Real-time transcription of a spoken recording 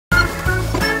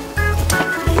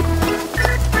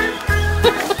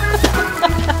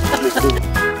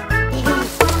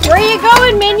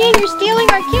in, you're stealing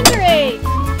our Kinder egg.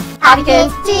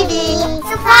 HobbyKidsTV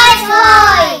surprise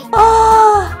toy!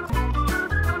 Oh!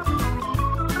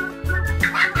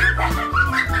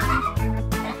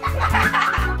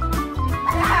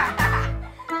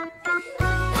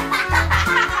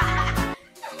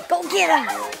 Go get him!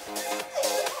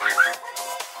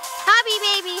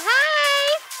 HobbyBaby,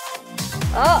 hi!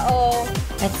 Uh-oh.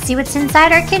 Let's see what's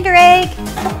inside our Kinder egg.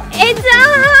 It's a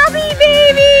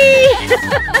HobbyBaby!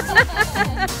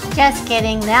 Just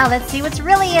kidding. Now let's see what's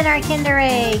really in our Kinder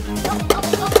egg.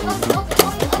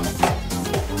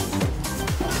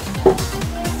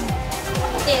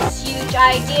 This huge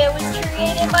idea was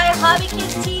created by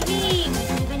HobbyKidsTV.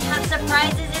 We even have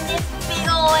surprises in this big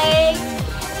ol' egg.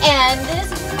 And this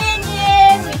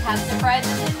minion. We have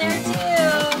surprises in there too.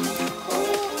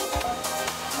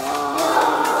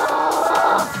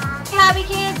 Hobby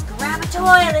Kids, grab a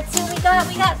toy. Let's see what we got.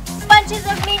 We got bunches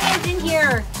of minions in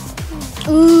here.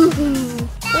 Ooh.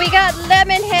 We got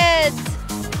lemon heads.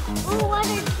 Ooh, what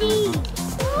are these?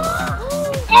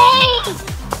 Hey!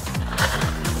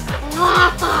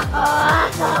 What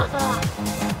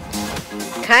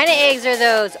kind of eggs are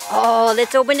those? Oh,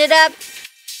 let's open it up.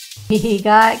 We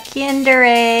got Kinder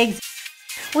eggs.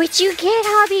 What'd you get,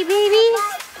 HobbyBaby?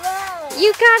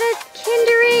 You got a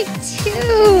Kinder egg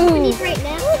too. These right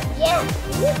now? Yeah.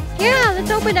 Yeah, let's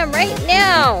open them right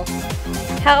now.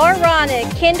 How ironic.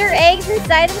 Kinder eggs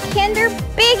inside of Kinder.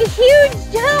 Big, huge,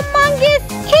 humongous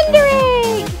Kinder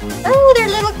egg. Oh, they're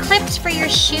little clips for your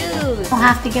shoes. We'll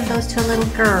have to give those to a little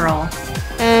girl.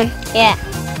 Yeah.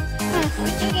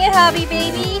 What'd you get,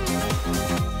 HobbyBaby?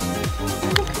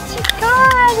 Look what you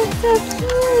got. It's so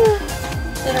cute.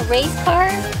 Is it a race car?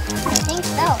 I think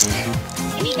so.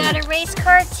 We got a race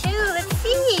car too. Let's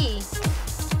see.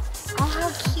 Oh, how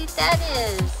cute that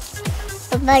is.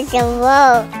 It's like a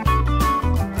boat.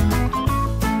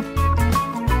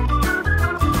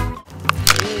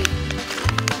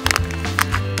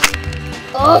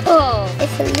 Oh,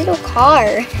 It's a little car.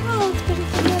 oh, let's put it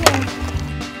together.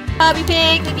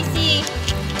 HobbyPig, let me see.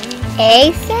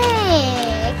 A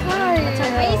car. It's a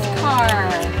race car.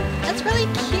 That's really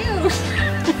cute.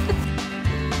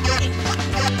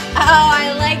 Oh,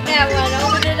 I like that one.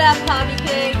 Open it up,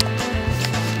 HobbyPig.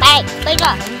 Hey,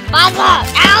 Play-Doh. Pasa.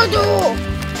 Aldo.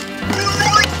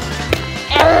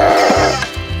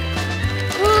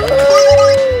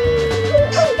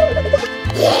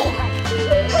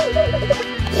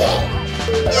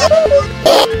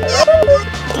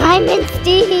 Diamond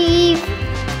Steve.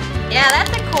 Yeah,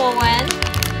 that's a cool one.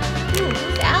 Ooh,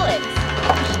 who's Alex?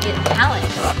 We should get Alex.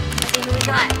 Let's see who we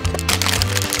got.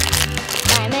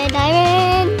 Diamond.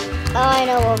 Oh, I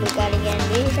know what we got again.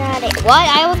 We got it. What?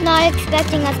 I was not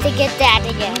expecting us to get that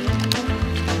again.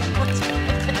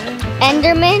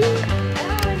 Enderman?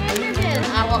 Oh, an Enderman.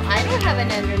 Well, I don't have an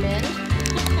Enderman.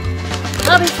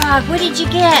 Hobby Frog, what did you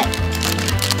get?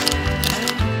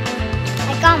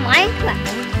 I got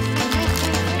Minecraft.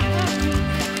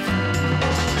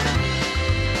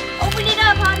 Open it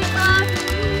up, Hobby Frog.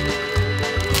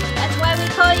 That's why we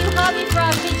call you Hobby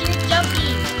Frog, because you're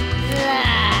jumpy.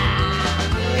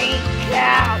 Freak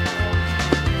out.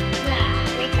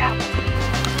 Freak out.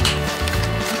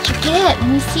 What'd you get? Let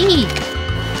me see.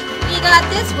 We got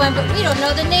this one, but we don't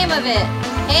know the name of it.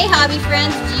 Hey, hobby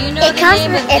friends, do you know the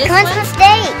name of this one? It comes with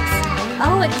steaks.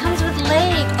 Oh, it comes with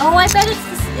legs. Oh, I bet it's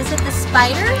this. Is it the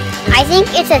spider? I think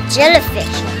it's a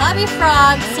jellyfish. Hobby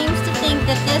Frog seems to think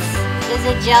that this is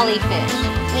a jellyfish.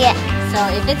 Yeah. So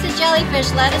if it's a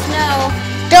jellyfish, let us know.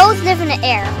 Those live in the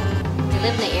air. They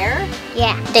live in the air?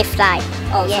 Yeah, they fly.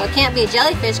 Oh, yeah. so it can't be a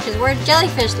jellyfish because where do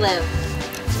jellyfish live?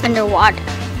 Underwater.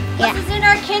 Yeah. What's in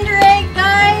our Kinder egg,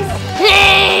 guys?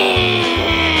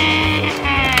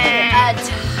 A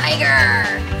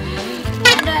tiger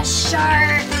and a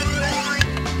shark.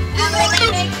 And when they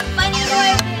make funny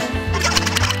noises.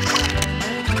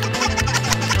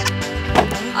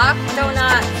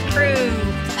 Octonaut crew.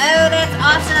 Oh, that's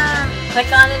awesome.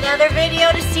 Click on another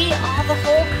video to see all the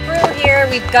whole crew here.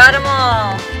 We've got them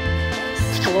all.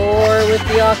 Explore with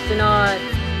the Octonaut.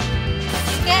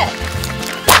 Good.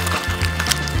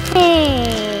 Hey.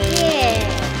 Yeah.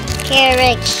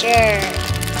 Character.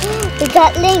 We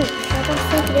got Link. I don't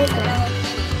think it is one.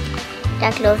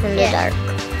 That glows in the dark.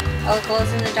 Oh, it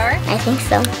glows in the dark? I think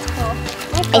so. Cool.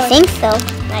 I think so.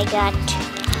 I got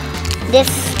this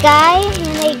guy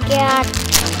and I got...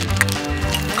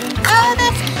 Oh,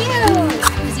 that's cute.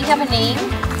 Does he have a name?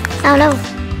 I don't know.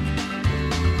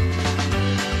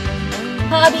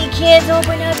 Hobby Kids,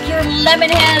 open up your lemon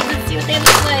heads. Let's see what they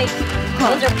look like.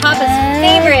 Those are Papa's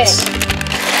favorite.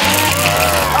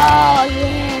 Oh,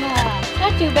 yeah.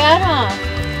 Not too bad, huh?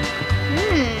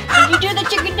 Hmm. Did you do the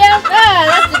chicken dance? Ah,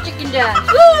 that's the chicken dance.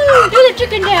 Woo! Do the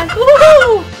chicken dance.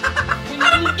 Woohoo! Can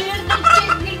you do the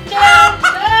chicken dance?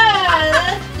 Ah,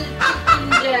 that's the chicken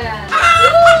dance.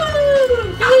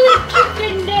 Woo! Do the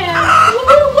chicken dance.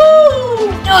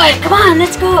 Woohoo! Alright, come on,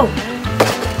 let's go.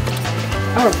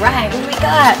 Alright, what do we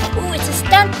got? Ooh, it's a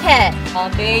stunt pet.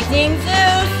 Amazing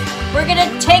Zeus. We're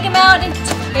gonna take him out and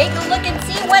take a look and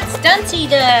see what stunts he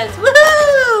does.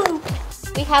 Woohoo!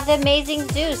 We have the amazing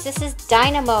Zeus. This is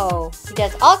Dynamo. He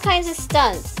does all kinds of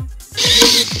stunts.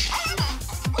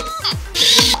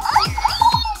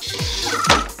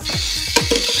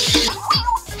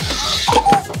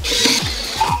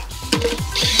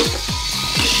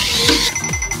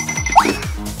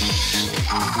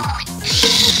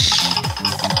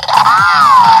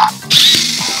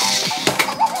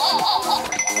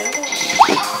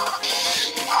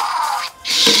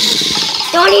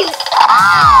 Don't even.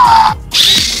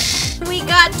 We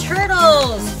got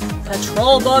turtles.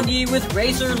 Patrol buggy with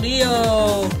Racer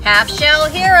Leo. Half shell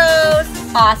heroes.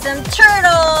 Awesome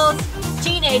turtles.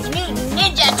 Teenage Mutant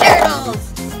Ninja Turtles.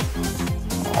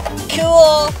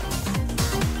 Cool.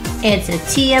 It's a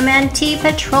TMNT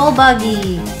patrol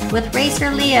buggy with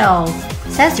Racer Leo.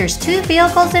 Says there's 2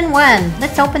 vehicles in one.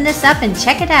 Let's open this up and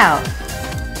check it out.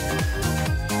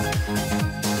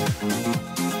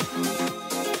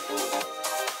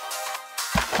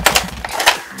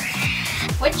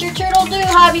 What's your turtle do,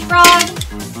 Hobby Frog?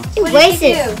 What does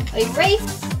he do? A race?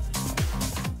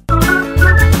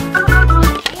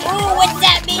 Ooh, what's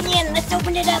that minion? Let's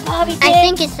open it up, Hobby Pig. I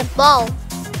think it's a ball.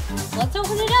 Let's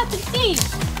open it up and see.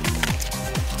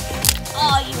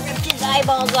 Oh, you ripped his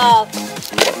eyeballs off.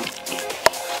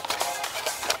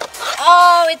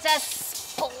 Oh, it's a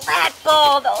splat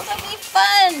ball. Those will be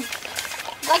fun.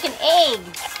 It's like an egg.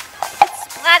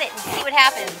 Let's splat it and see what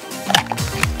happens.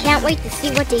 Can't wait to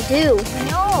see what they do.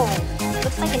 No,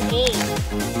 looks like an egg.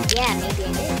 Yeah, maybe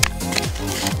it is.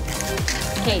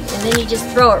 Okay, and then you just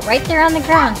throw it right there on the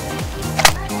ground.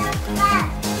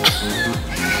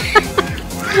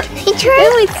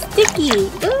 Ooh, it's sticky.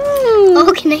 Ooh.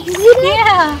 Oh, can I see it?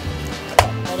 Yeah.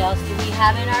 What else do we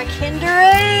have in our Kinder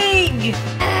Egg?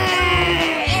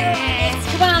 Eggs.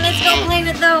 Come on, let's go play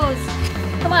with those.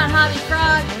 Come on, Hobby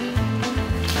Frog.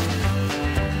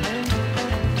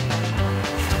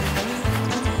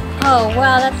 Oh,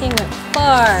 wow, that thing went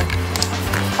far.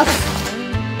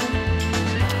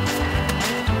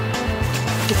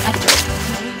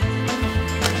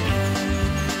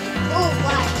 Oh,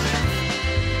 what?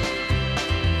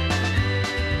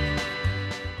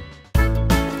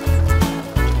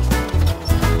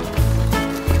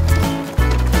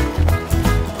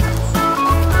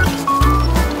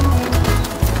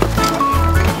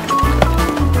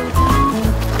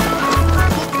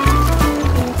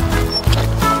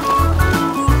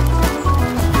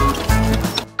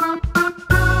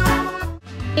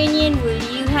 Minion, will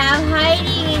you have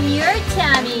hiding in your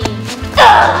tummy?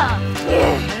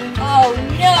 Oh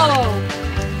no!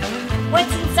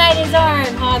 What's inside his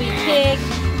arm, Hobby Pig?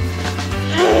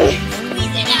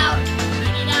 Squeeze it out!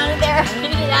 Get it out of there!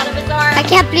 Get it out of his arm! I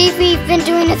can't believe we've been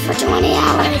doing this for 20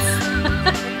 hours.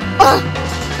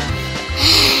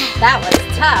 That was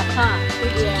tough, huh?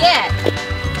 What'd you get?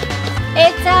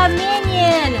 It's a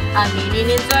minion! A minion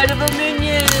inside of a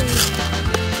minion!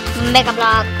 Mega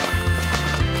block.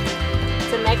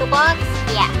 It's a Mega Box?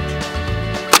 Yeah.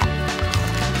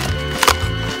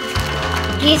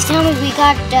 Please tell me we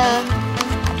got the...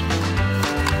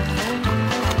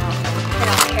 I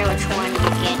don't care which one we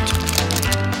get.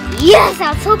 Yes,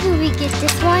 I was hoping we get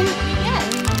this one. Yes.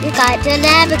 We got the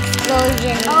lab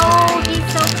explosion. Oh, he's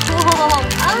so cool!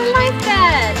 I like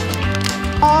that!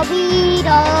 Obby.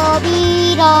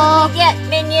 Get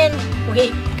minion!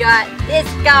 We got this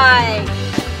guy!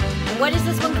 And what is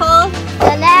this one called?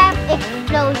 The lab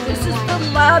explosion. This is the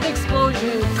lab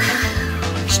explosion.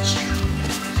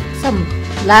 Some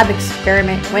lab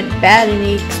experiment went bad and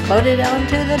he exploded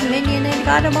onto the minion and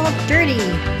got him all dirty.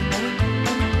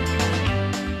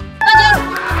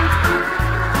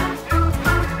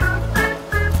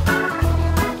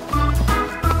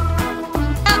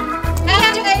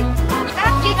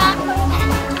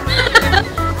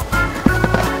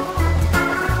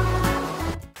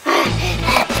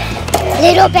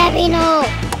 Little Babino.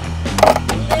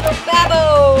 Little Babbo.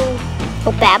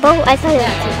 Oh, Babbo? I thought it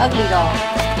was It's an ugly doll.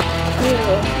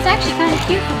 It's actually kind of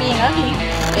cute for being ugly.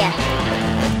 Yeah.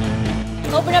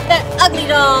 Open up that ugly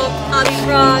doll, Hobby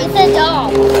Frog. It's a doll.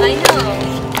 I know.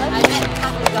 I meant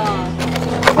ugly doll.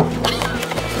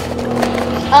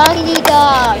 Ugly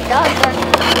dog. Dogs are...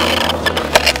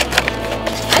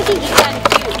 I think he's kind of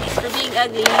cute. For being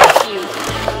ugly, he's cute.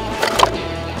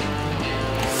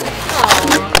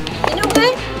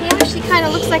 actually kind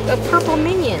of looks like a purple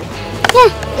minion.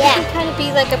 Yeah. It can kind of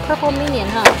be like a purple minion,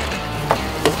 huh?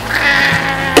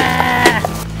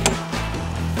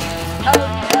 Oh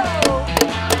no!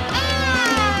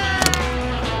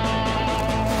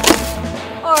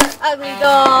 Or ugly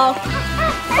doll.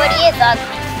 But he is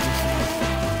ugly.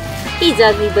 He's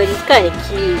ugly, but he's kind of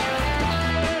cute.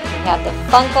 We have the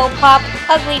Funko Pop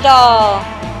Ugly Doll.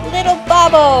 Little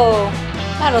Bobo.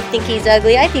 I don't think he's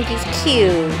ugly. I think he's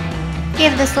cute.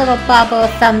 Give this little Bobo a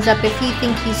thumbs up if you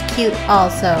think he's cute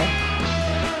also.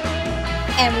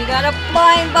 And we got a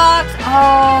blind box.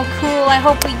 Oh, cool. I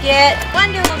hope we get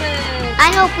Wonder Woman.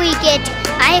 I hope we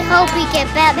get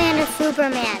Batman or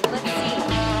Superman. Let's see.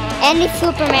 Any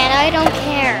Superman, I don't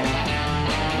care.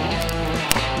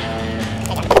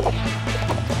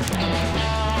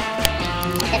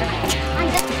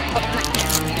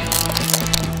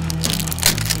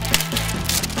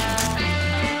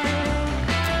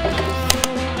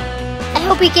 I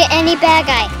hope we get any bad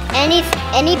guy, any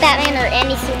Batman or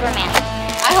any Superman.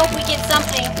 I hope we get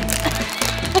something.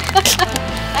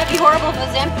 That'd be horrible if it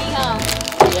was empty, huh?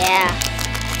 Yeah.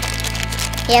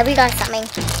 Yeah, we got something.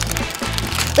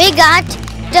 We got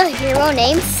the hero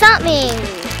named something.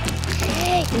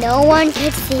 No one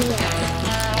can see him.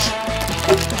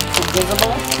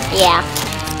 Invisible? Yeah.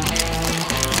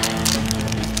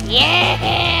 Yeah!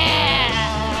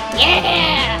 Yeah!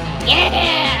 Yeah!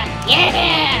 Yeah!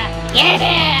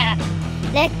 Yeah!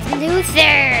 Lex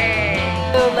Luthor!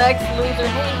 Oh, Lex Luthor.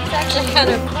 Hey, he's actually kind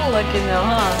of cool looking though,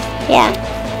 huh? Yeah.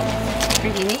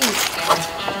 Pretty neat.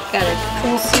 Got a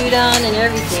cool suit on and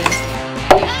everything.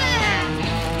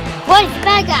 What is the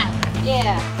bad guy?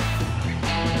 Yeah.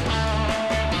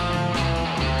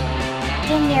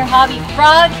 In there, Hobby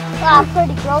Frog. Wow,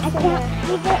 pretty gross in there.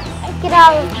 Get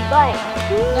out of his butt.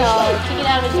 No, take it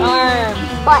out of his arm.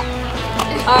 Butt.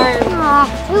 His arm. Aw,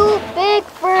 too big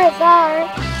for his arm.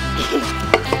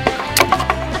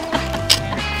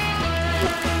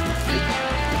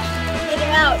 Get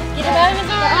him out. Get him out of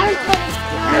his arm.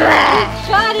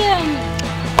 Shot him.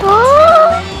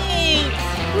 Oh. Sweet.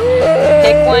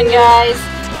 Pick one, guys.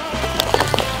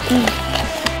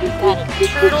 Got a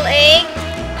turtle egg.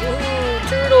 Ooh,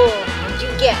 turtle. What'd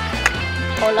you get?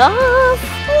 Olaf.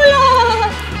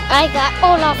 Olaf. I got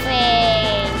Olaf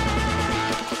egg.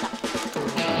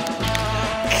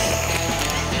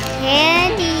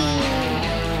 Candy.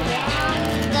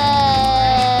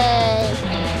 Good.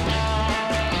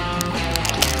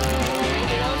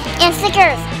 And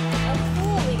stickers. Oh,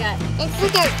 cool. We got And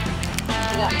stickers.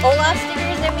 Olaf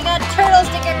stickers and we got turtle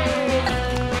stickers.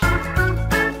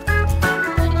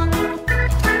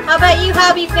 How about you,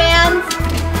 hobby fans?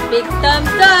 Big thumbs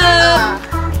up.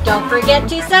 Don't forget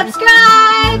to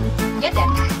subscribe. Get that.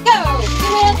 Go.